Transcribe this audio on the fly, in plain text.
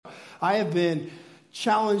I have been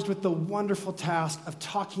challenged with the wonderful task of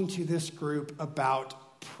talking to this group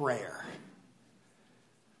about prayer.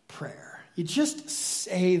 Prayer. You just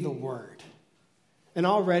say the word, and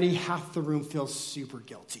already half the room feels super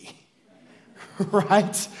guilty,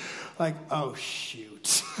 right? Like, oh,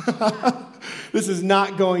 shoot. This is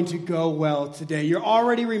not going to go well today. You're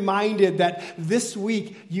already reminded that this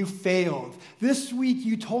week you failed. This week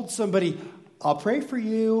you told somebody, I'll pray for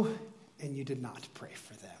you, and you did not pray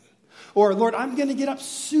for them. Or, Lord, I'm going to get up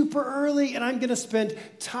super early, and I'm going to spend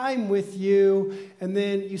time with you. And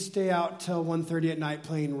then you stay out till 1:30 at night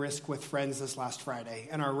playing Risk with friends this last Friday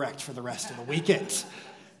and are wrecked for the rest of the weekend.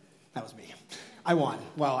 That was me. I won.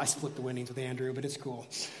 Well, I split the winnings with Andrew, but it's cool.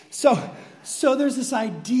 So there's this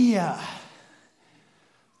idea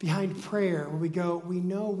behind prayer where we go, we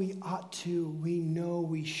know we ought to, we know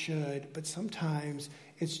we should, but sometimes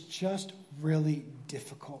it's just really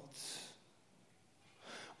difficult.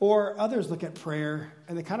 Or others look at prayer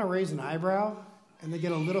and they kind of raise an eyebrow and they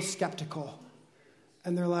get a little skeptical.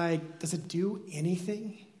 And they're like, does it do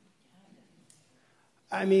anything?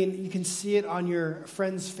 I mean, you can see it on your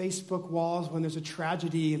friends' Facebook walls when there's a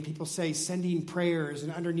tragedy and people say, sending prayers,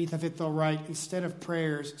 and underneath of it they'll write, instead of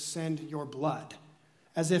prayers, send your blood.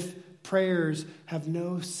 As if prayers have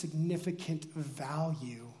no significant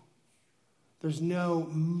value. There's no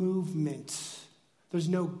movement. There's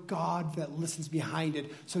no God that listens behind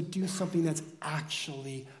it. So do something that's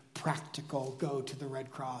actually practical. Go to the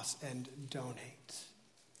Red Cross and donate.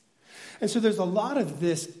 And so there's a lot of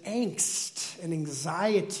this angst and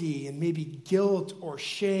anxiety and maybe guilt or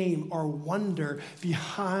shame or wonder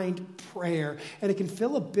behind prayer. And it can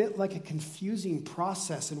feel a bit like a confusing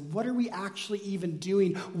process. And what are we actually even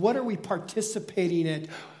doing? What are we participating in?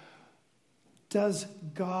 Does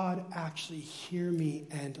God actually hear me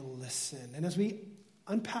and listen? And as we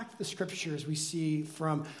unpack the scriptures, we see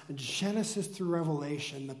from Genesis through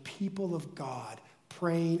Revelation, the people of God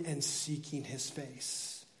praying and seeking his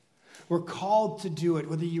face. We're called to do it,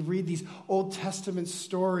 whether you read these Old Testament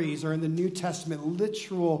stories or in the New Testament,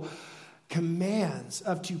 literal commands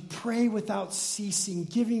of to pray without ceasing,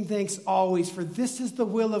 giving thanks always, for this is the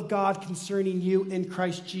will of God concerning you in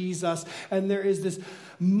Christ Jesus. And there is this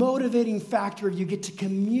motivating factor of you get to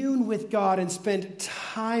commune with God and spend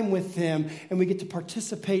time with him, and we get to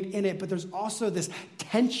participate in it. But there's also this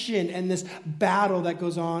tension and this battle that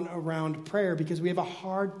goes on around prayer because we have a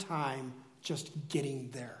hard time just getting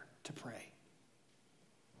there to pray.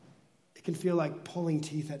 It can feel like pulling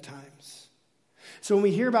teeth at times. So when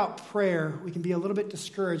we hear about prayer, we can be a little bit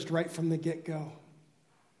discouraged right from the get-go.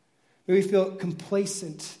 Maybe we feel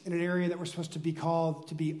complacent in an area that we're supposed to be called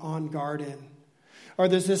to be on guard in. Or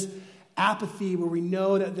there's this apathy where we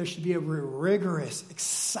know that there should be a rigorous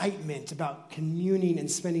excitement about communing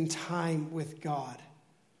and spending time with God.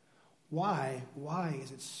 Why? Why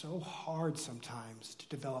is it so hard sometimes to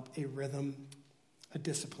develop a rhythm, a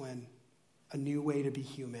discipline, a new way to be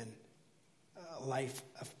human, a life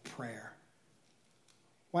of prayer?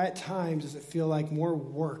 Why at times does it feel like more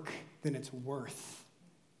work than it's worth?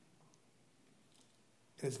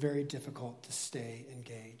 And it's very difficult to stay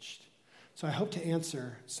engaged. So I hope to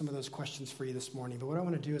answer some of those questions for you this morning. But what I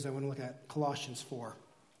want to do is I want to look at Colossians 4.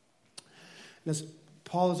 And as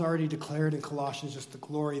Paul has already declared in Colossians just the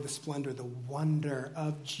glory, the splendor, the wonder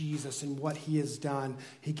of Jesus and what he has done,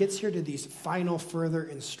 he gets here to these final further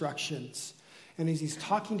instructions. And as he's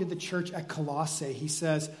talking to the church at Colossae, he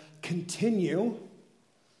says, continue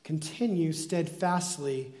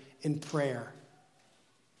steadfastly in prayer.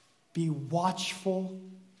 Be watchful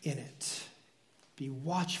in it. Be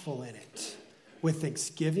watchful in it with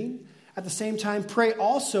thanksgiving. At the same time, pray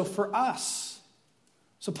also for us.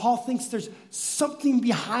 So Paul thinks there's something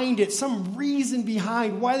behind it, some reason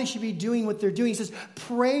behind why they should be doing what they're doing. He says,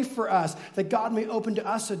 pray for us, that God may open to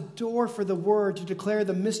us a door for the word to declare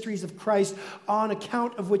the mysteries of Christ, on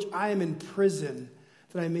account of which I am in prison,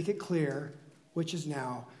 that I make it clear which is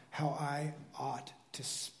now how I ought to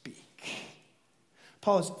speak.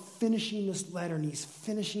 Paul is finishing this letter and he's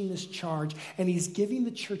finishing this charge, and he's giving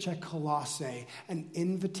the church at Colossae an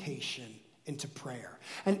invitation into prayer,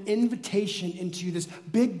 an invitation into this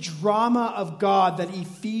big drama of God that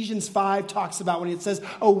Ephesians 5 talks about when it says,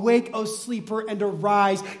 awake, O sleeper, and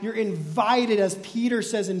arise. You're invited, as Peter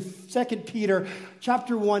says in 2 Peter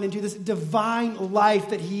chapter 1, into this divine life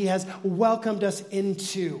that he has welcomed us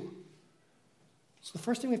into. So the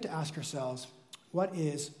first thing we have to ask ourselves, what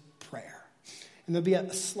is prayer? And there'll be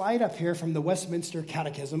a slide up here from the Westminster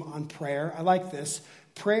Catechism on prayer. I like this.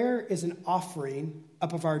 Prayer is an offering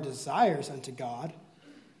up of our desires unto God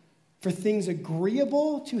for things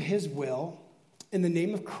agreeable to his will in the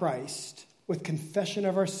name of Christ, with confession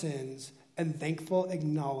of our sins and thankful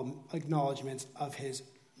acknowledgments of his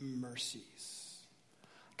mercies.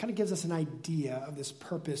 Kind of gives us an idea of this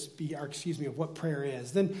purpose, of what prayer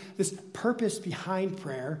is. Then this purpose behind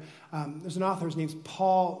prayer, there's an author, his name's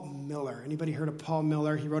Paul Miller. Anybody heard of Paul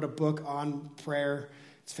Miller? He wrote a book on prayer.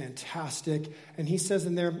 It's fantastic. And he says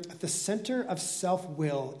in there, at the center of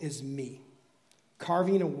self-will is me,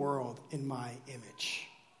 carving a world in my image.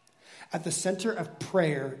 At the center of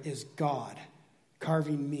prayer is God,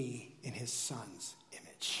 carving me in his son's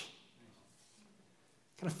image.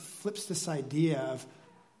 Kind of flips this idea of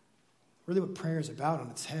really what prayer is about on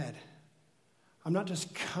its head. I'm not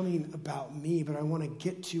just coming about me, but I want to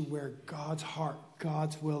get to where God's heart,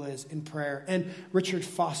 God's will is in prayer. And Richard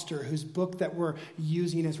Foster, whose book that we're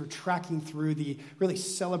using as we're tracking through the really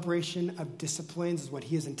celebration of disciplines, is what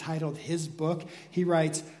he has entitled his book. He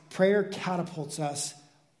writes, prayer catapults us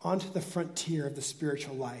onto the frontier of the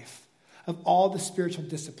spiritual life. Of all the spiritual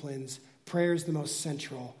disciplines, prayer is the most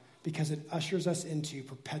central because it ushers us into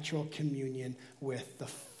perpetual communion with the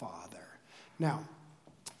Father. Now,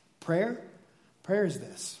 prayer is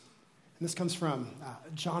this. And this comes from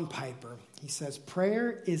John Piper. He says,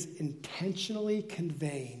 prayer is intentionally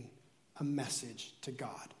conveying a message to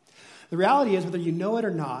God. The reality is, whether you know it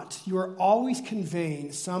or not, you are always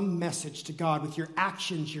conveying some message to God with your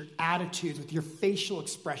actions, your attitudes, with your facial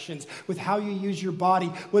expressions, with how you use your body.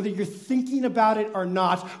 Whether you're thinking about it or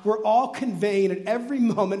not, we're all conveying at every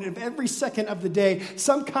moment of every second of the day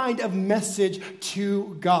some kind of message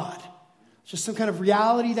to God. Just some kind of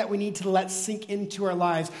reality that we need to let sink into our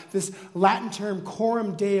lives. This Latin term,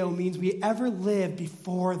 coram Deo, means we ever live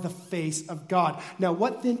before the face of God. Now,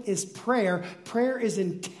 what then is prayer? Prayer is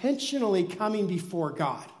intentionally coming before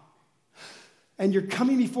God. And you're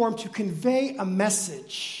coming before him to convey a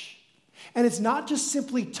message. And it's not just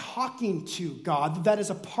simply talking to God. That is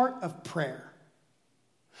a part of prayer.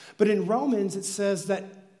 But in Romans, it says that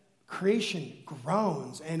creation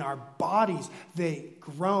groans and our bodies, they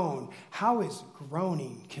groan. How is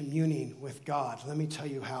groaning communing with God? Let me tell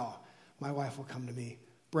you how. My wife will come to me.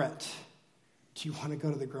 Brett, do you want to go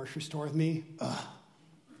to the grocery store with me?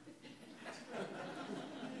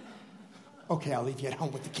 Okay, I'll leave you at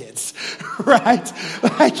home with the kids, right?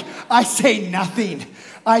 Like, I say nothing.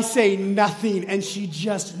 And she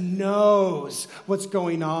just knows what's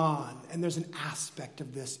going on. And there's an aspect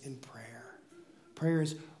of this in prayer. Prayer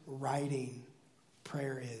is writing.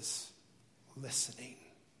 Prayer is listening.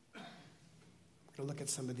 We're going to look at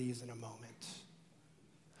some of these in a moment.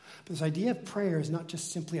 But this idea of prayer is not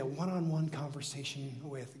just simply a one-on-one conversation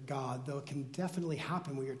with God, though it can definitely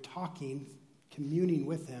happen when you're talking, communing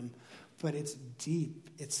with him, but it's deep.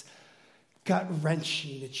 It's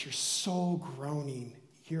gut-wrenching. It's your soul groaning,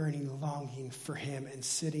 yearning, longing for him, and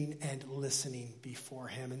sitting and listening before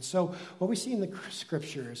him. And so what we see in the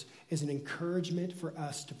scriptures is an encouragement for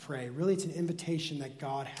us to pray. Really, it's an invitation that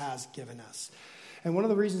God has given us. And one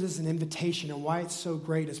of the reasons it's an invitation and why it's so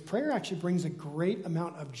great is prayer actually brings a great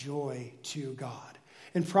amount of joy to God.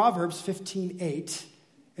 In Proverbs 15:8,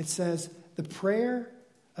 it says, the prayer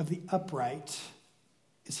of the upright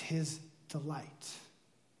is his delight.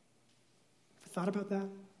 Ever thought about that?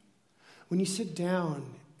 When you sit down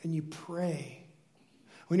and you pray,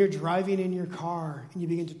 when you're driving in your car and you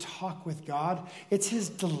begin to talk with God, it's his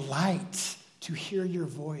delight to hear your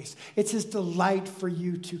voice. It's his delight for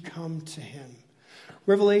you to come to him.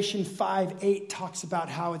 Revelation 5:8 talks about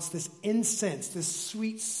how it's this incense, this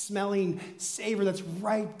sweet-smelling savor that's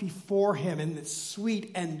right before him, and it's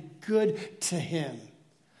sweet and good to him.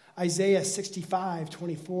 Isaiah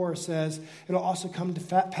 65:24 says, it'll also come to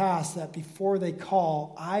pass that before they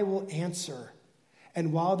call, I will answer.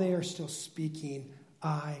 And while they are still speaking,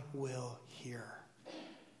 I will hear.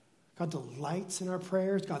 God delights in our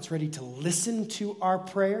prayers. God's ready to listen to our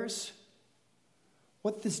prayers.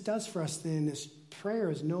 What this does for us then is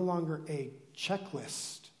prayer is no longer a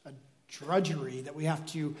checklist, a drudgery that we have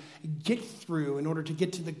to get through in order to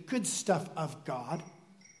get to the good stuff of God.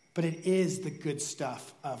 But it is the good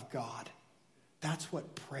stuff of God. That's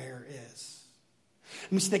what prayer is.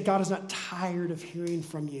 And we see that God is not tired of hearing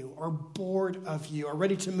from you or bored of you or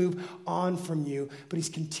ready to move on from you, but he's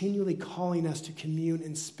continually calling us to commune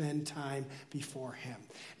and spend time before him.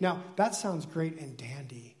 Now, that sounds great and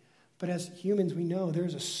dandy, but as humans, we know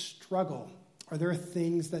there's a struggle or there are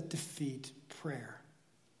things that defeat prayer.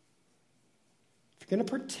 If you're going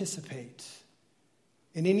to participate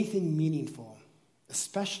in anything meaningful,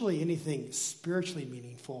 especially anything spiritually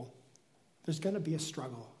meaningful, there's going to be a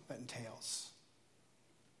struggle that entails,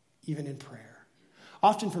 even in prayer.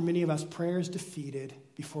 Often for many of us, prayer is defeated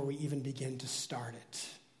before we even begin to start it.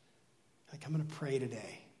 Like, I'm going to pray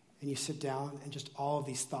today. and you sit down and just all of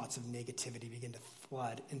these thoughts of negativity begin to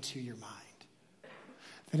flood into your mind,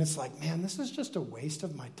 then it's like, man, this is just a waste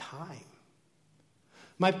of my time.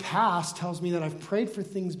 My past tells me that I've prayed for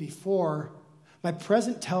things before. My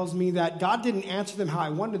present tells me that God didn't answer them how I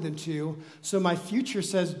wanted them to, so my future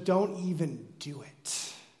says, don't even do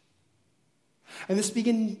it. And this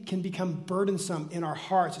can become burdensome in our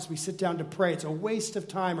hearts as we sit down to pray. It's a waste of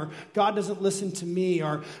time, or God doesn't listen to me,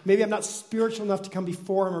 or maybe I'm not spiritual enough to come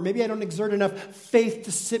before him, or maybe I don't exert enough faith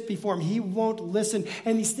to sit before him. He won't listen.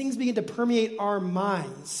 And these things begin to permeate our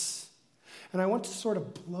minds. And I want to sort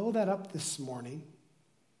of blow that up this morning,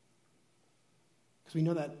 because we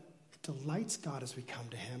know that it delights God as we come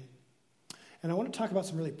to him. And I want to talk about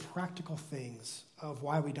some really practical things of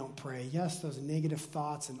why we don't pray. Yes, those negative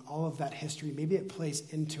thoughts and all of that history, maybe it plays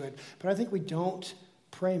into it. But I think we don't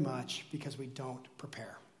pray much because we don't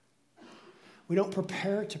prepare. We don't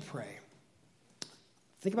prepare to pray.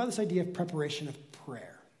 Think about this idea of preparation of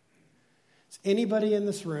prayer. Is anybody in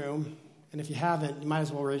this room, and if you haven't, you might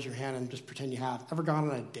as well raise your hand and just pretend you have, ever gone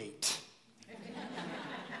on a date?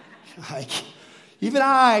 Even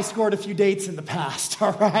I scored a few dates in the past,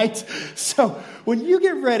 all right? So when you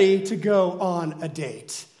get ready to go on a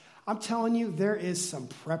date, I'm telling you, there is some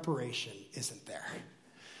preparation, isn't there?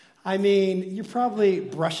 I mean, you're probably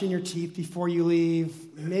brushing your teeth before you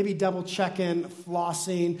leave, maybe double-checking,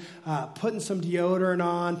 flossing, putting some deodorant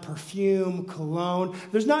on, perfume, cologne.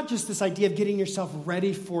 There's not just this idea of getting yourself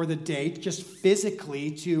ready for the date, just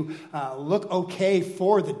physically to look okay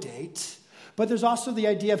for the date. But there's also the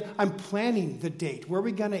idea of, I'm planning the date. Where are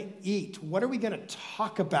we going to eat? What are we going to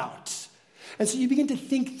talk about? And so you begin to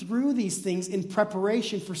think through these things in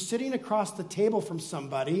preparation for sitting across the table from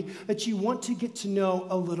somebody that you want to get to know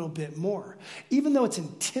a little bit more. Even though it's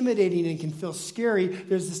intimidating and can feel scary,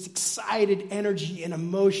 there's this excited energy and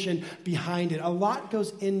emotion behind it. A lot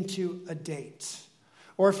goes into a date.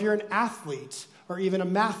 Or if you're an athlete or even a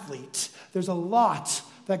mathlete, there's a lot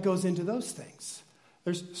that goes into those things.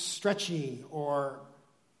 There's stretching or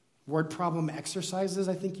word problem exercises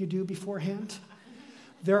I think you do beforehand.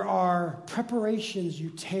 There are preparations you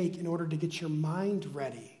take in order to get your mind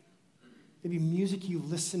ready. Maybe music you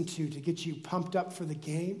listen to get you pumped up for the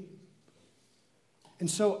game. And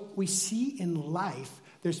so we see in life,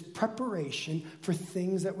 there's preparation for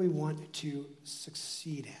things that we want to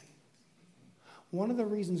succeed in. One of the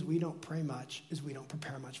reasons we don't pray much is we don't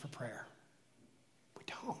prepare much for prayer. We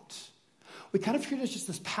don't. We kind of treat it as just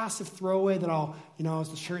this passive throwaway that I'll, as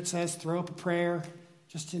the shirt says, throw up a prayer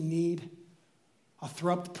just in need. I'll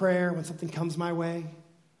throw up the prayer when something comes my way.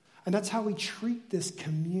 And that's how we treat this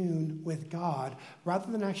commune with God,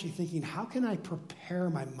 rather than actually thinking, how can I prepare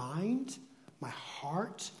my mind, my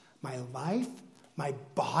heart, my life, my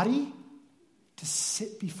body to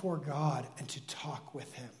sit before God and to talk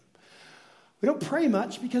with him? We don't pray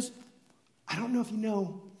much because, I don't know if you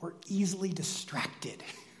know, we're easily distracted.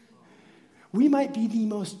 We might be the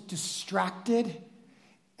most distracted,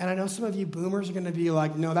 and I know some of you boomers are going to be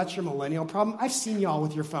like, no, that's your millennial problem. I've seen y'all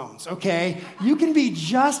with your phones, okay? You can be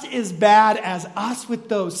just as bad as us with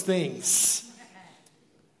those things.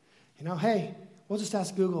 Hey, we'll just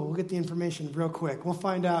ask Google. We'll get the information real quick. We'll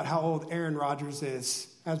find out how old Aaron Rodgers is,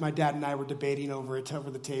 as my dad and I were debating over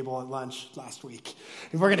the table at lunch last week.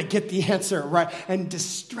 And we're going to get the answer, right? And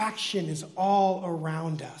distraction is all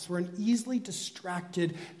around us. We're an easily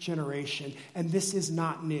distracted generation, and this is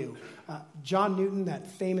not new. John Newton, that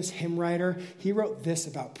famous hymn writer, he wrote this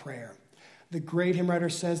about prayer. The great hymn writer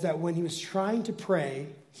says that when he was trying to pray,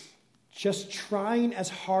 just trying as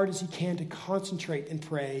hard as he can to concentrate and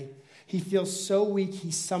pray, he feels so weak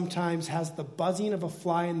he sometimes has the buzzing of a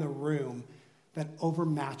fly in the room that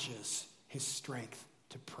overmatches his strength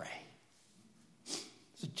to pray.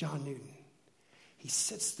 This is John Newton. He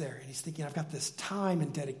sits there and he's thinking, I've got this time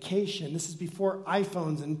and dedication. This is before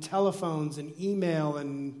iPhones and telephones and email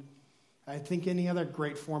and I think any other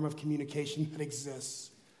great form of communication that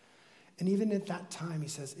exists. And even at that time, he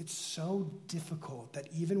says, it's so difficult that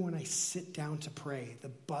even when I sit down to pray, the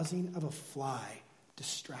buzzing of a fly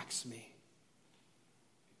distracts me.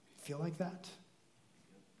 Feel like that?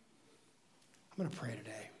 I'm going to pray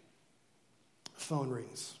today. Phone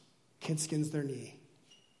rings. Kid skins their knee.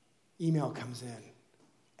 Email comes in.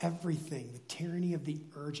 Everything, the tyranny of the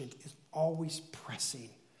urgent is always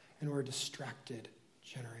pressing, and we're a distracted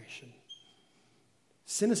generation.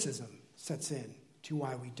 Cynicism sets in to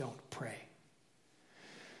why we don't pray.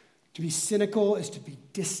 To be cynical is to be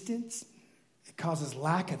distant. It causes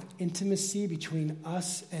lack of intimacy between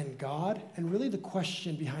us and God. And really the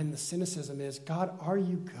question behind the cynicism is, God, are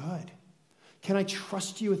you good? Can I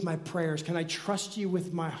trust you with my prayers? Can I trust you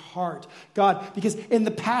with my heart? God, because in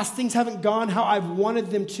the past, things haven't gone how I've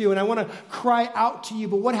wanted them to, and I want to cry out to you.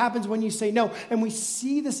 But what happens when you say no? And we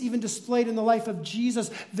see this even displayed in the life of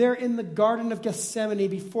Jesus there in the Garden of Gethsemane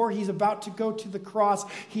before he's about to go to the cross.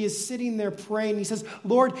 He is sitting there praying. He says,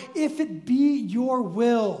 Lord, if it be your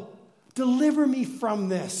will, deliver me from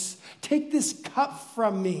this. Take this cup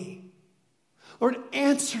from me. Lord,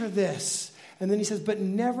 answer this. And then he says, but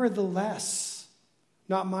nevertheless,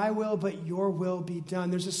 not my will, but your will be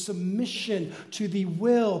done. There's a submission to the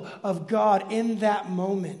will of God in that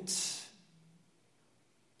moment.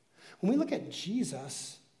 When we look at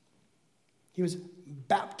Jesus, he was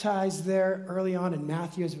baptized there early on in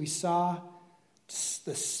Matthew, as we saw.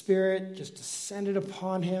 The Spirit just descended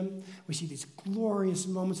upon him. We see these glorious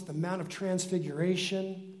moments at the Mount of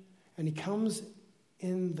Transfiguration. And he comes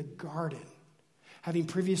in the garden, having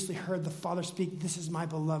previously heard the Father speak, this is my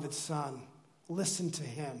beloved Son. Listen to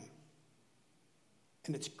him.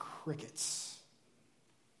 And it's crickets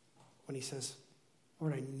when he says,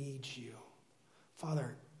 Lord, I need you.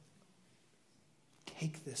 Father,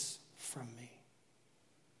 take this from me.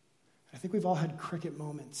 I think we've all had cricket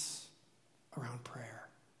moments around prayer.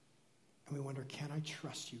 And we wonder, can I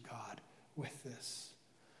trust you, God, with this?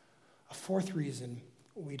 A fourth reason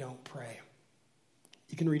we don't pray.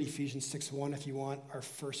 You can read Ephesians 6:1 if you want, or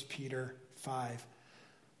 1 Peter 5.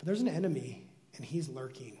 But there's an enemy, and he's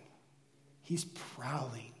lurking. He's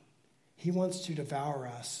prowling. He wants to devour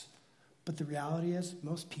us. But the reality is,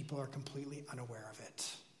 most people are completely unaware of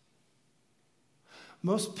it.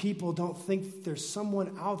 Most people don't think there's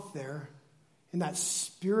someone out there in that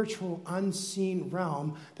spiritual, unseen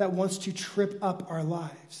realm that wants to trip up our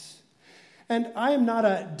lives. And I am not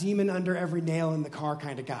a demon under every nail in the car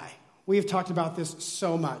kind of guy. We have talked about this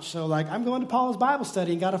so much. So I'm going to Paula's Bible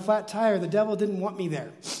study and got a flat tire. The devil didn't want me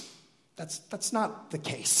there. That's not the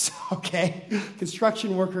case, okay?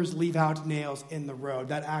 Construction workers leave out nails in the road.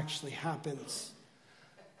 That actually happens.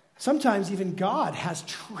 Sometimes even God has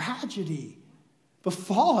tragedy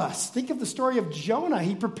befall us. Think of the story of Jonah.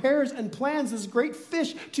 He prepares and plans this great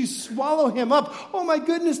fish to swallow him up. Oh my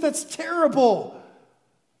goodness, that's terrible.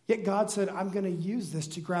 Yet God said, I'm going to use this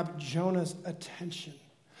to grab Jonah's attention.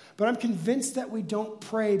 But I'm convinced that we don't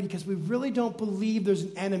pray because we really don't believe there's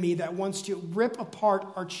an enemy that wants to rip apart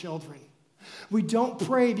our children. We don't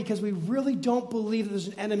pray because we really don't believe there's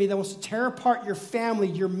an enemy that wants to tear apart your family,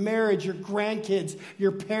 your marriage, your grandkids,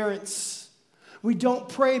 your parents. We don't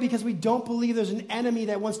pray because we don't believe there's an enemy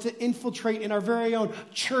that wants to infiltrate in our very own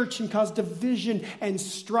church and cause division and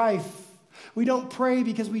strife. We don't pray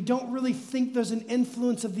because we don't really think there's an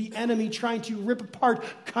influence of the enemy trying to rip apart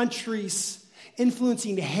countries,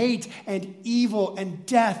 influencing hate and evil and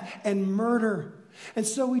death and murder. And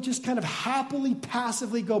so we just kind of happily,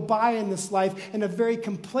 passively go by in this life in a very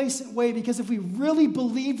complacent way, because if we really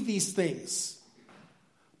believed these things,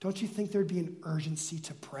 don't you think there'd be an urgency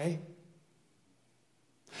to pray?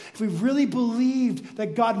 If we really believed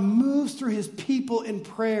that God moves through his people in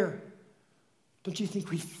prayer, don't you think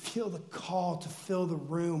we feel the call to fill the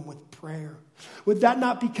room with prayer? Would that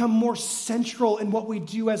not become more central in what we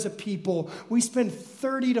do as a people? We spend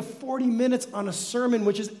 30 to 40 minutes on a sermon,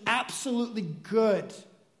 which is absolutely good.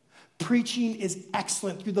 Preaching is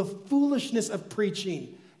excellent. Through the foolishness of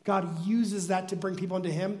preaching, God uses that to bring people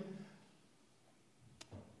into him.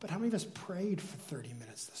 But how many of us prayed for 30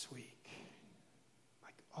 minutes this week?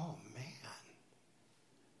 Like, oh man.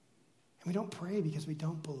 And we don't pray because we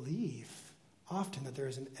don't believe often that there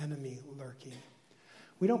is an enemy lurking.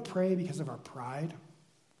 We don't pray because of our pride.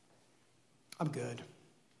 I'm good.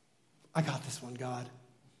 I got this one, God.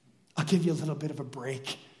 I'll give you a little bit of a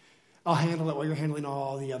break. I'll handle it while you're handling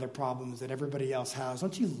all the other problems that everybody else has.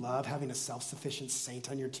 Don't you love having a self-sufficient saint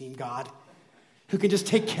on your team, God, who can just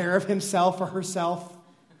take care of himself or herself,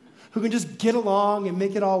 who can just get along and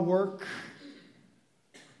make it all work?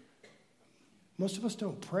 Most of us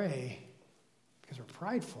don't pray because we're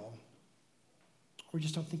prideful. We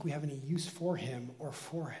just don't think we have any use for him or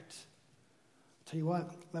for it. I'll tell you what,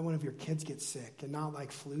 let one of your kids get sick, and not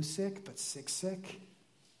like flu sick, but sick.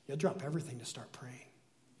 You'll drop everything to start praying.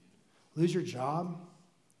 Lose your job,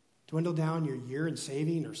 dwindle down your year in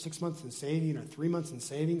saving, or 6 months in saving, or 3 months in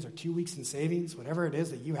savings, or 2 weeks in savings, whatever it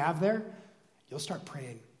is that you have there, you'll start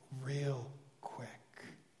praying real quick.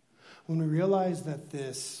 When we realize that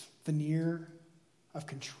this veneer of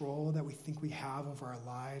control that we think we have over our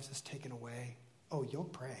lives is taken away, oh, you'll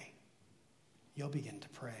pray. You'll begin to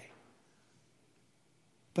pray.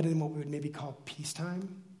 But in what we would maybe call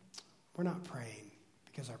peacetime, we're not praying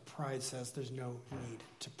because our pride says there's no need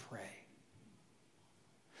to pray.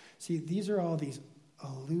 See, these are all these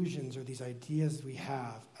illusions or these ideas we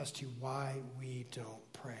have as to why we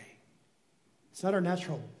don't pray. It's not our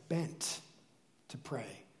natural bent to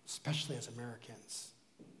pray, especially as Americans.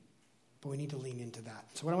 But we need to lean into that.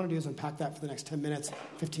 So what I want to do is unpack that for the next 10 minutes,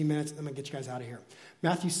 15 minutes, and I'm going to get you guys out of here.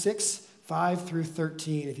 Matthew 6, 5 through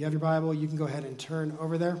 13. If you have your Bible, you can go ahead and turn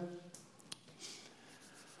over there.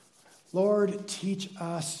 Lord, teach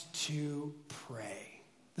us to pray.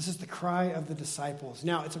 This is the cry of the disciples.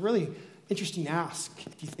 Now, it's a really interesting ask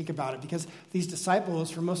if you think about it, because these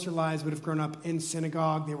disciples, for most of their lives, would have grown up in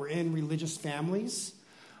synagogue. They were in religious families.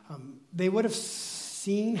 They would have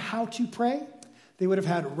seen how to pray. They would have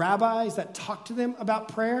had rabbis that talked to them about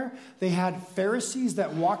prayer. They had Pharisees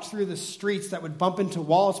that walked through the streets that would bump into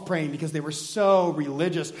walls praying because they were so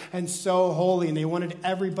religious and so holy, and they wanted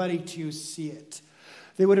everybody to see it.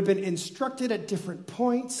 They would have been instructed at different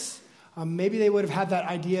points. Maybe they would have had that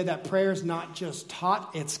idea that prayer is not just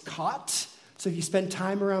taught, it's caught. So if you spend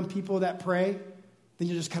time around people that pray, then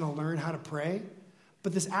you just kind of learn how to pray.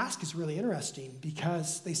 But this ask is really interesting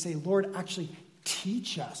because they say, Lord, actually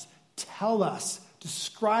teach us, tell us,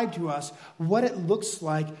 describe to us what it looks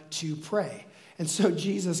like to pray. And so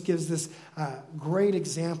Jesus gives this great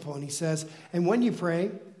example, and he says, and when you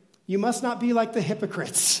pray, you must not be like the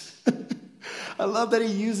hypocrites. I love that he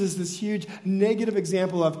uses this huge negative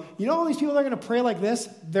example of, you know all these people that are going to pray like this?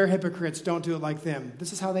 They're hypocrites. Don't do it like them.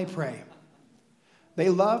 This is how they pray. They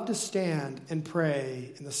love to stand and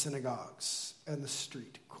pray in the synagogues and the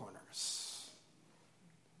street corners.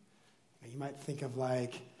 You might think of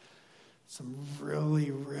like some really,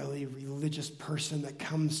 really religious person that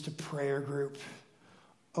comes to prayer group.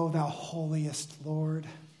 Oh, thou holiest Lord,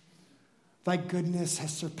 thy goodness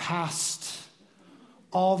has surpassed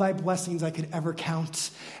all thy blessings I could ever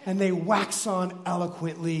count. And they wax on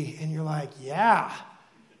eloquently, and you're like, yeah.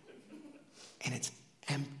 And it's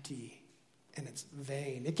empty, and it's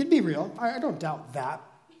vain. It can be real. I don't doubt that.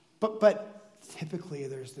 But typically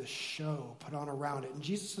there's this show put on around it. And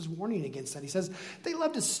Jesus is warning against that. He says, they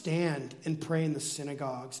love to stand and pray in the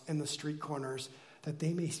synagogues and the street corners that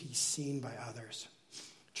they may be seen by others.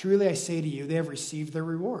 Truly I say to you, they have received their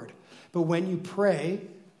reward. But when you pray,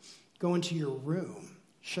 go into your room,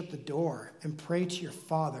 shut the door, and pray to your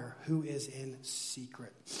Father who is in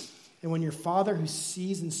secret. And when your Father who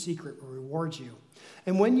sees in secret will reward you.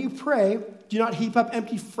 And when you pray, do not heap up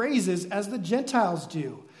empty phrases as the Gentiles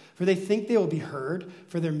do, for they think they will be heard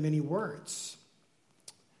for their many words.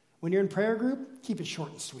 When you're in prayer group, keep it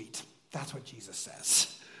short and sweet. That's what Jesus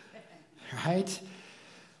says. Right?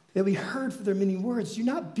 They'll be heard for their many words. Do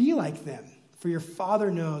not be like them, for your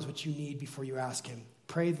Father knows what you need before you ask him.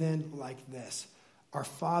 Pray then like this. Our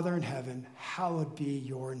Father in heaven, hallowed be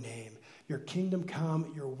your name. Your kingdom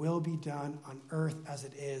come, your will be done on earth as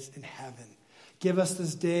it is in heaven. Give us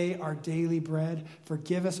this day our daily bread.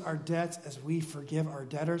 Forgive us our debts as we forgive our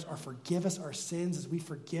debtors, or forgive us our sins as we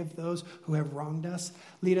forgive those who have wronged us.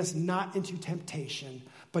 Lead us not into temptation,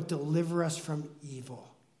 but deliver us from evil.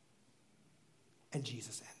 And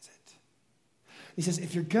Jesus ends it. He says,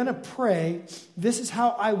 if you're going to pray, this is how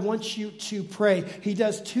I want you to pray. He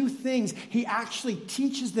does two things. He actually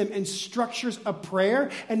teaches them and structures a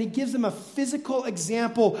prayer, and he gives them a physical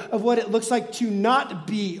example of what it looks like to not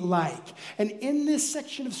be like. And in this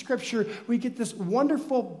section of Scripture, we get this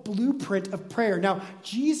wonderful blueprint of prayer. Now,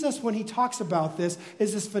 Jesus, when he talks about this,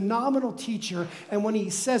 is this phenomenal teacher, and when he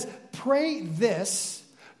says, pray this,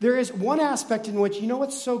 there is one aspect in which, you know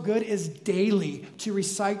what's so good, is daily to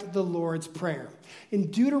recite the Lord's Prayer. In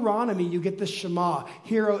Deuteronomy, you get the Shema.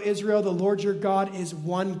 Hear, O Israel, the Lord your God is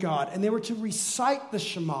one God. And they were to recite the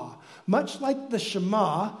Shema. Much like the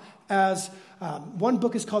Shema, as one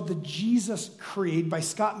book is called The Jesus Creed by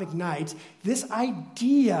Scott McKnight. This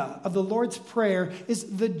idea of the Lord's Prayer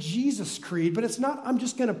is the Jesus Creed, but it's not, I'm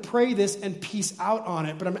just going to pray this and peace out on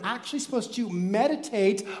it, but I'm actually supposed to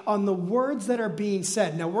meditate on the words that are being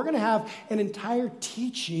said. Now, we're going to have an entire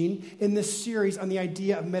teaching in this series on the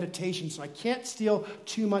idea of meditation, so I can't steal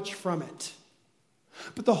too much from it.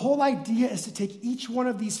 But the whole idea is to take each one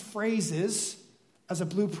of these phrases as a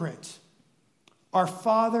blueprint. Our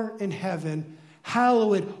Father in heaven,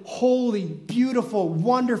 hallowed, holy, beautiful,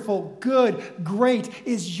 wonderful, good, great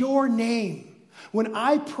is your name. When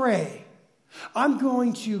I pray, I'm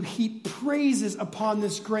going to heap praises upon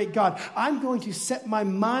this great God. I'm going to set my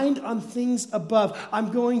mind on things above.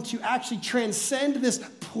 I'm going to actually transcend this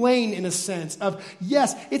plane in a sense of,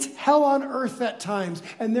 yes, it's hell on earth at times,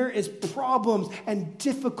 and there is problems and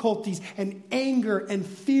difficulties and anger and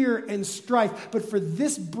fear and strife. But for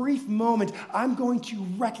this brief moment, I'm going to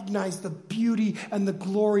recognize the beauty and the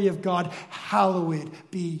glory of God. Hallowed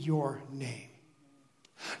be your name.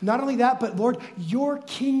 Not only that, but Lord, your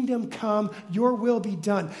kingdom come, your will be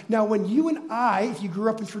done. Now, when you and I, if you grew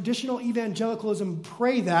up in traditional evangelicalism,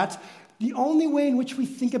 pray that, the only way in which we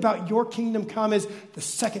think about your kingdom come is the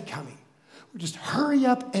second coming. We just hurry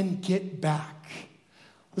up and get back.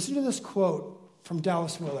 Listen to this quote from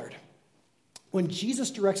Dallas Willard. When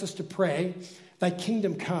Jesus directs us to pray, thy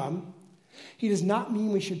kingdom come, he does not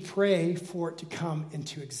mean we should pray for it to come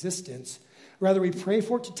into existence. Rather, we pray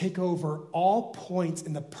for it to take over all points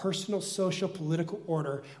in the personal, social, political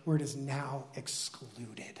order where it is now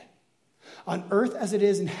excluded. On earth as it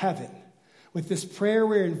is in heaven, with this prayer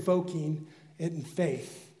we're invoking it in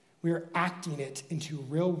faith, we are acting it into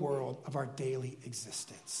real world of our daily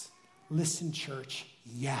existence. Listen, church,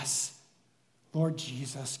 yes, Lord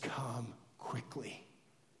Jesus, come quickly.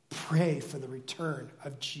 Pray for the return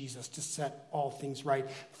of Jesus to set all things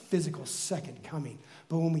right, physical second coming.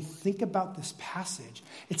 But when we think about this passage,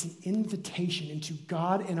 it's an invitation into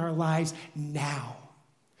God in our lives now,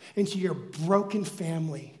 into your broken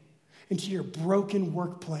family, into your broken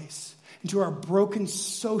workplace, into our broken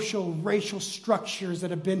social, racial structures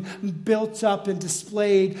that have been built up and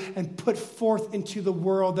displayed and put forth into the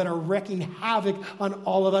world that are wreaking havoc on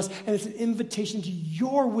all of us. And it's an invitation to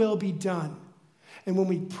your will be done. And when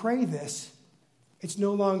we pray this, it's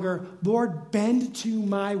no longer, Lord, bend to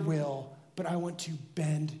my will, but I want to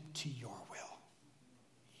bend to your will.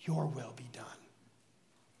 Your will be done.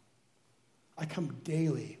 I come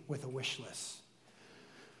daily with a wish list.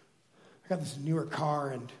 I got this newer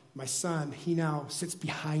car, and my son, he now sits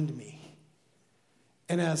behind me.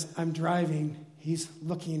 And as I'm driving, he's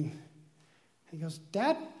looking, and he goes,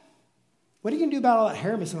 Dad, what are you going to do about all that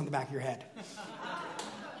hair missing on the back of your head?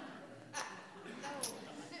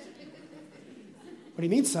 What do you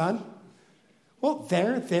mean, son? Well,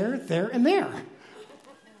 there, and there.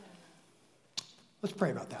 Let's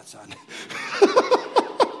pray about that, son.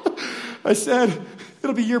 I said,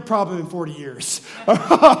 it'll be your problem in 40 years.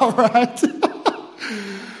 All right.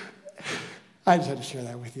 I just had to share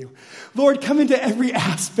that with you. Lord, come into every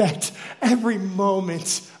aspect, every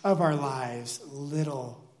moment of our lives,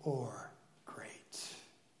 little or great.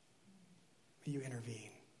 Will you intervene?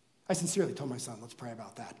 I sincerely told my son, let's pray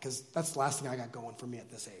about that, because that's the last thing I got going for me at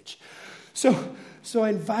this age. So I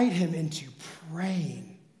invite him into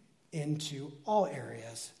praying into all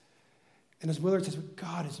areas. And as Willard says,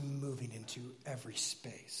 God is moving into every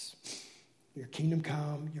space. Your kingdom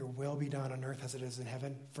come, your will be done on earth as it is in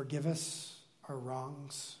heaven. Forgive us our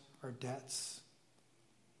wrongs, our debts,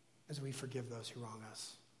 as we forgive those who wrong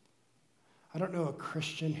us. I don't know a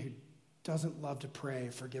Christian who doesn't love to pray,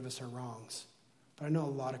 forgive us our wrongs. But I know a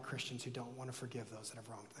lot of Christians who don't want to forgive those that have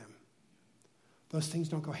wronged them. Those things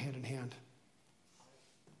don't go hand in hand.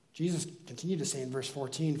 Jesus continued to say in verse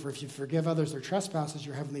 14, for if you forgive others their trespasses,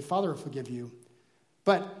 your heavenly Father will forgive you.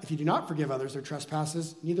 But if you do not forgive others their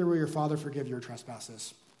trespasses, neither will your Father forgive your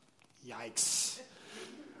trespasses. Yikes.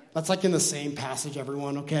 That's like in the same passage,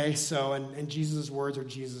 everyone, okay? So, and Jesus' words are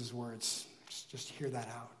Jesus' words. Just hear that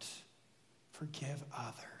out. Forgive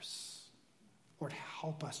others. Lord,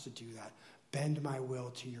 help us to do that. Bend my will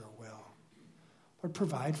to your will. Lord,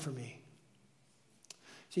 provide for me.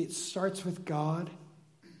 See, it starts with God.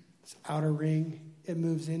 This outer ring. It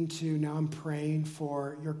moves into, now I'm praying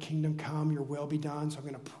for your kingdom come, your will be done. So I'm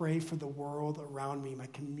going to pray for the world around me, my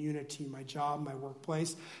community, my job, my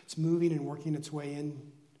workplace. It's moving and working its way in.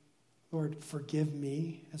 Lord, forgive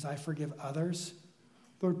me as I forgive others.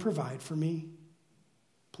 Lord, provide for me.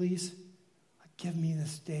 Please, give me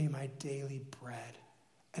this day my daily bread.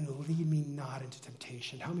 And lead me not into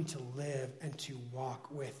temptation. Help me to live and to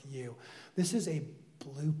walk with you. This is a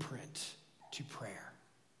blueprint to prayer.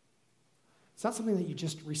 It's not something that you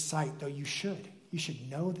just recite, though you should. You should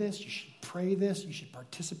know this. You should pray this. You should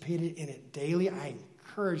participate in it daily. I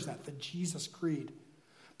encourage that, the Jesus Creed.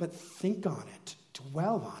 But think on it.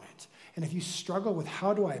 Dwell on it. And if you struggle with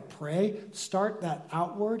how do I pray, start that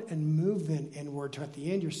outward and move then inward to at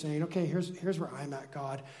the end you're saying, okay, here's where I'm at,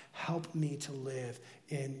 God. Help me to live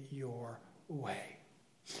in your way.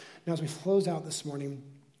 Now, as we close out this morning,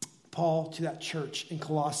 Paul, to that church in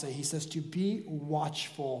Colossae, he says to be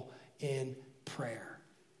watchful in prayer.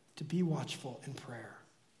 To be watchful in prayer.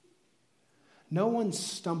 No one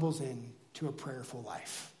stumbles into a prayerful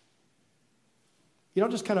life. You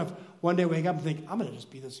don't just kind of one day wake up and think, I'm going to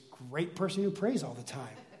just be this great person who prays all the time.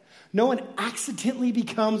 No one accidentally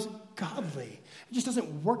becomes godly. It just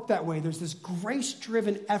doesn't work that way. There's this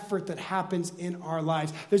grace-driven effort that happens in our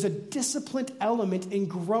lives. There's a disciplined element in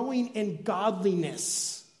growing in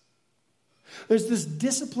godliness. There's this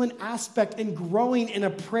disciplined aspect in growing in a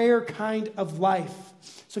prayer kind of life.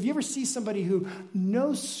 So if you ever see somebody who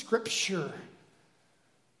knows Scripture,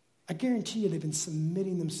 I guarantee you they've been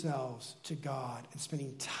submitting themselves to God and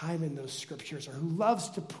spending time in those scriptures, or who loves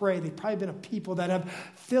to pray. They've probably been a people that have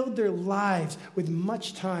filled their lives with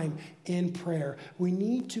much time in prayer. We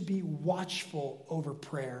need to be watchful over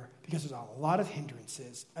prayer because there's a lot of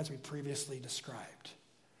hindrances, as we previously described.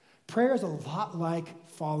 Prayer is a lot like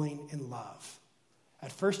falling in love.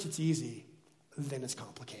 At first it's easy, then it's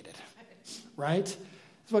complicated, right?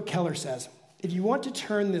 That's what Keller says. If you want to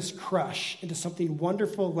turn this crush into something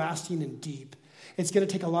wonderful, lasting, and deep, it's going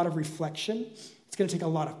to take a lot of reflection. It's going to take a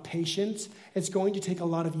lot of patience. It's going to take a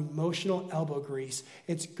lot of emotional elbow grease.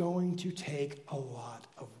 It's going to take a lot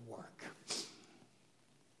of work.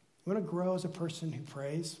 You want to grow as a person who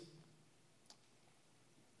prays?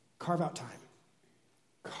 Carve out time.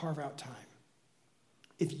 Carve out time.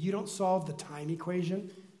 If you don't solve the time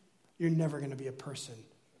equation, you're never going to be a person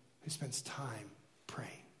who spends time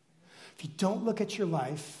praying. If you don't look at your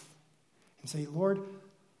life and say, Lord, I'm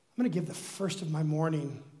going to give the first of my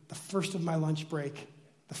morning, the first of my lunch break,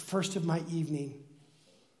 the first of my evening,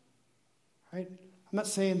 right? I'm not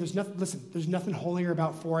saying there's nothing holier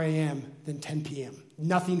about 4 a.m. than 10 p.m.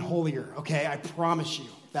 Nothing holier, okay? I promise you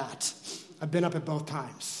that. I've been up at both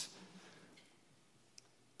times.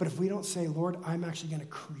 But if we don't say, Lord, I'm actually going to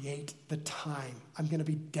create the time. I'm going to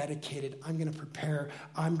be dedicated. I'm going to prepare.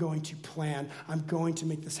 I'm going to plan. I'm going to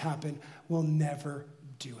make this happen. We'll never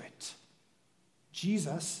do it.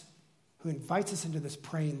 Jesus, who invites us into this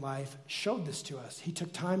praying life, showed this to us. He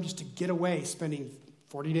took time just to get away, spending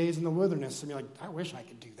 40 days in the wilderness. And you're like, I wish I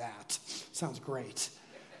could do that. Sounds great.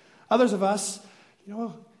 Others of us,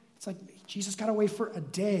 it's like Jesus got away for a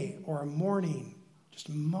day or a morning, just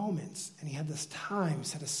moments, and he had this time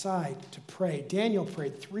set aside to pray. Daniel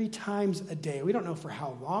prayed 3 times a day. We don't know for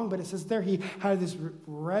how long, but it says there he had this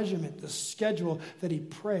regiment, this schedule that he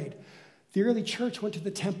prayed. The early church went to the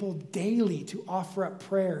temple daily to offer up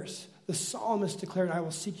prayers. The psalmist declared, I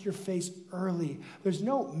will seek your face early. There's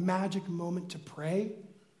no magic moment to pray,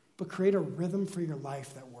 but create a rhythm for your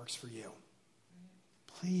life that works for you.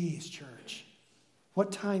 Please, church,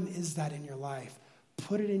 what time is that in your life?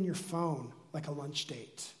 Put it in your phone like a lunch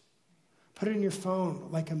date. Put it in your phone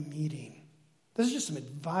like a meeting. This is just some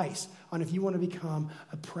advice on if you want to become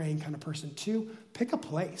a praying kind of person. 2, pick a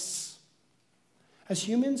place. As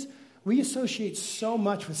humans, we associate so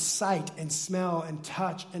much with sight and smell and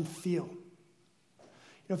touch and feel.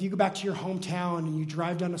 If you go back to your hometown and you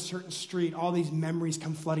drive down a certain street, all these memories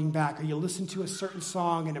come flooding back. Or you listen to a certain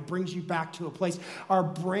song and it brings you back to a place. Our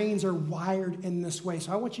brains are wired in this way.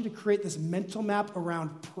 So I want you to create this mental map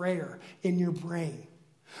around prayer in your brain.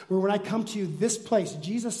 Where when I come to this place,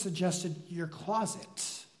 Jesus suggested your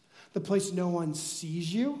closet. The place no one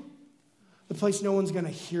sees you. The place no one's going to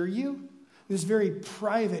hear you. This very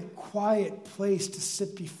private, quiet place to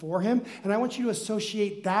sit before him. And I want you to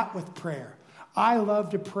associate that with prayer. I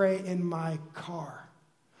love to pray in my car.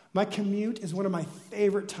 My commute is one of my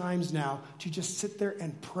favorite times now to just sit there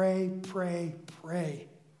and pray, pray, pray.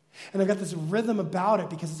 And I've got this rhythm about it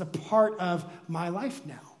because it's a part of my life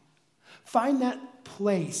now. Find that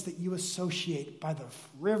place that you associate by the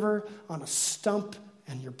river, on a stump,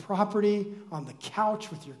 and your property, on the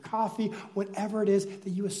couch with your coffee, whatever it is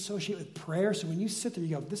that you associate with prayer. So when you sit there,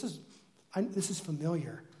 you go, this is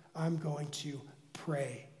familiar. I'm going to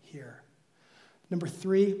pray here. Number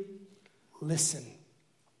 3, listen.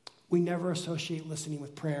 We never associate listening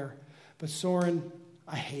with prayer. But Soren,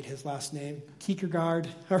 I hate his last name, Kierkegaard,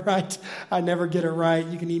 all right? I never get it right.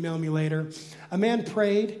 You can email me later. A man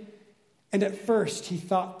prayed, and at first he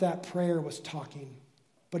thought that prayer was talking,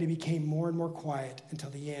 but he became more and more quiet until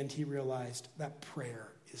the end he realized that prayer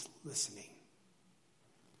is listening.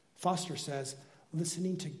 Foster says,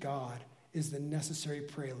 listening to God is the necessary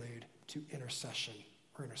prelude to intercession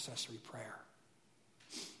or intercessory prayer.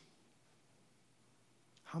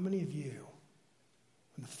 How many of you,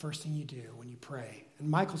 when the first thing you do when you pray, and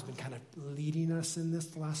Michael's been kind of leading us in this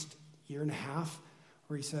the last year and a half,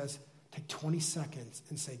 where he says, take 20 seconds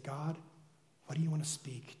and say, God, what do you want to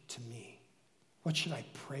speak to me? What should I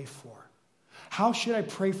pray for? How should I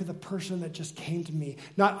pray for the person that just came to me?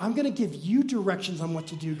 Not, I'm going to give you directions on what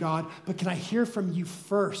to do, God, but can I hear from you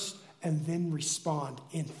first and then respond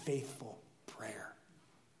in faithful prayer?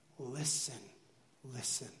 Listen.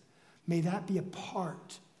 May that be a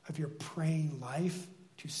part of your praying life,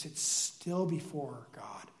 to sit still before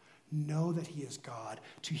God, know that he is God,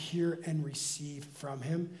 to hear and receive from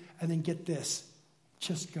him, and then get this,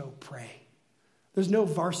 just go pray. There's no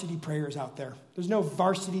varsity prayers out there. There's no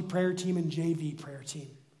varsity prayer team and JV prayer team.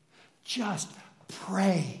 Just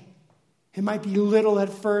pray. It might be little at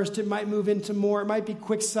first, it might move into more, it might be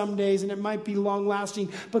quick some days, and it might be long-lasting,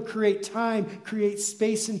 but create time, create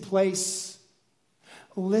space and place.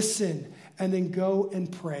 Listen, and then go and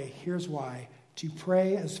pray. Here's why. To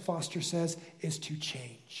pray, as Foster says, is to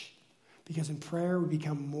change. Because in prayer, we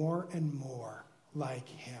become more and more like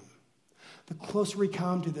him. The closer we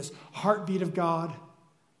come to this heartbeat of God,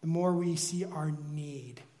 the more we see our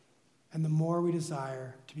need, and the more we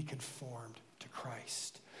desire to be conformed to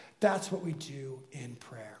Christ. That's what we do in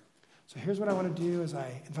prayer. So here's what I want to do as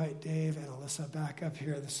I invite Dave and Alyssa back up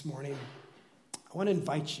here this morning. I want to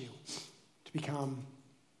invite you to become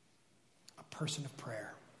a person of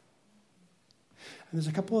prayer. And there's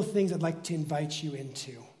a couple of things I'd like to invite you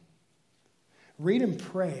into. Read and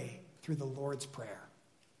pray through the Lord's Prayer.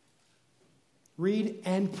 Read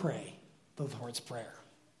and pray the Lord's Prayer.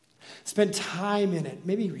 Spend time in it,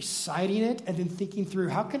 maybe reciting it, and then thinking through,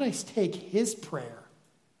 how can I take his prayer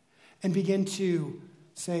and begin to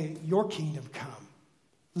say, your kingdom come.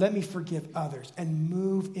 Let me forgive others, and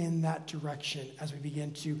move in that direction as we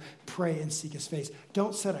begin to pray and seek his face.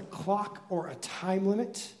 Don't set a clock or a time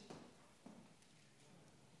limit.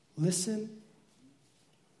 Listen,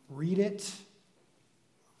 read it,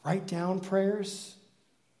 write down prayers,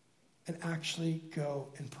 and actually go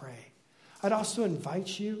and pray. I'd also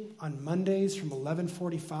invite you on Mondays from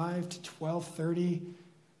 11:45 to 12:30.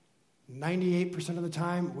 98% of the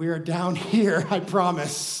time, we are down here, I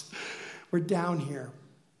promise. We're down here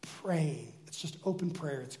praying. It's just open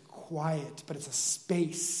prayer. It's quiet, but it's a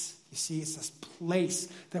space. You see, it's this place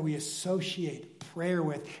that we associate prayer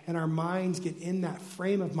with, and our minds get in that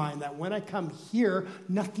frame of mind that when I come here,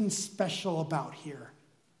 nothing special about here,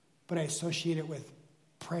 but I associate it with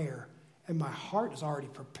prayer, and my heart is already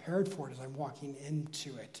prepared for it as I'm walking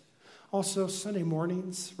into it. Also, Sunday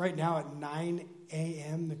mornings, right now at 9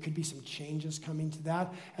 a.m., there could be some changes coming to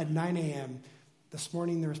that. At 9 a.m., this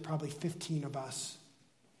morning there was probably 15 of us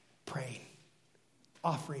praying,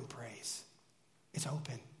 offering praise. It's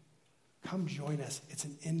open. Come join us. It's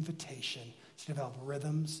an invitation to develop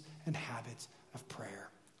rhythms and habits of prayer.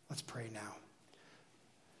 Let's pray now.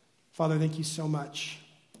 Father, thank you so much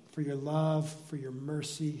for your love, for your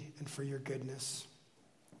mercy, and for your goodness.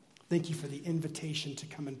 Thank you for the invitation to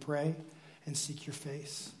come and pray and seek your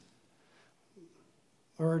face.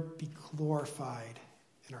 Lord, be glorified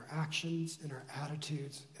in our actions, in our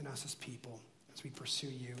attitudes, in us as people as we pursue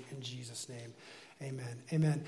you in Jesus' name. Amen. Amen.